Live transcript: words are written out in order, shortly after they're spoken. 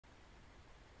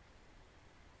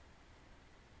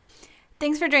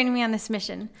Thanks for joining me on this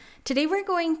mission. Today we're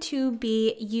going to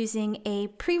be using a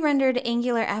pre-rendered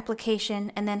Angular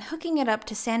application and then hooking it up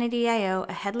to Sanity.io,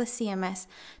 a headless CMS,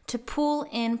 to pull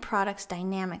in products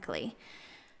dynamically.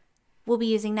 We'll be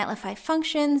using Netlify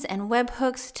functions and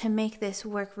webhooks to make this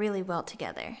work really well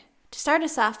together. To start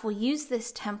us off, we'll use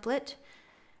this template,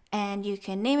 and you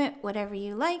can name it whatever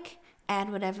you like,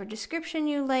 add whatever description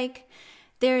you like.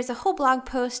 There's a whole blog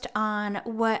post on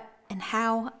what and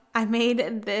how I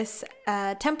made this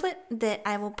template that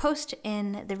I will post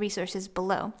in the resources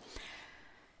below.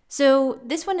 So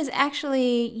this one is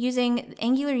actually using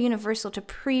Angular Universal to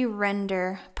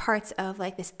pre-render parts of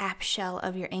like this app shell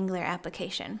of your Angular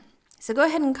application. So go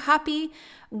ahead and copy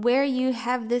where you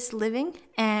have this living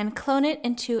and clone it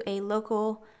into a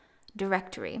local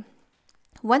directory.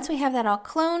 Once we have that all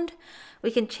cloned,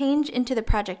 we can change into the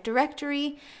project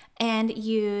directory and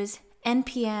use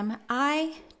npm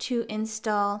I to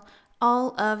install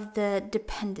all of the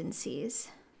dependencies.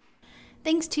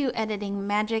 Thanks to editing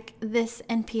magic, this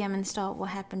npm install will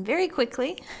happen very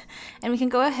quickly, and we can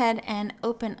go ahead and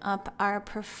open up our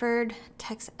preferred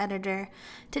text editor.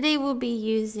 Today we'll be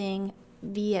using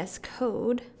VS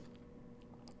Code.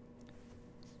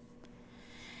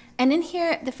 And in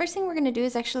here, the first thing we're going to do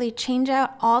is actually change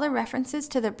out all the references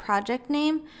to the project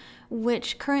name,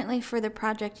 which currently for the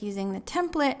project using the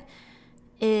template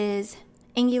is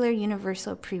Angular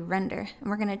Universal Pre-Render. And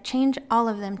we're going to change all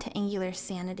of them to Angular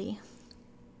Sanity.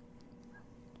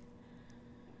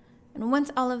 And once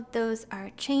all of those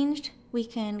are changed, we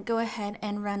can go ahead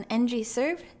and run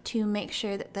ngserve to make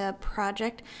sure that the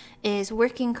project is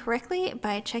working correctly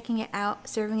by checking it out,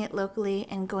 serving it locally,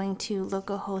 and going to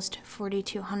localhost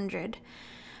 4200.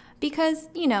 Because,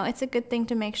 you know, it's a good thing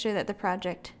to make sure that the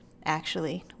project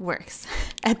actually works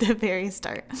at the very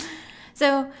start.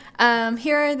 So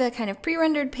here are the kind of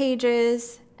pre-rendered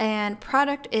pages, and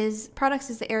products is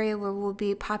the area where we'll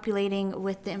be populating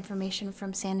with the information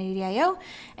from Sanity.io,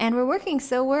 and we're working,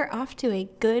 so we're off to a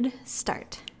good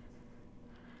start.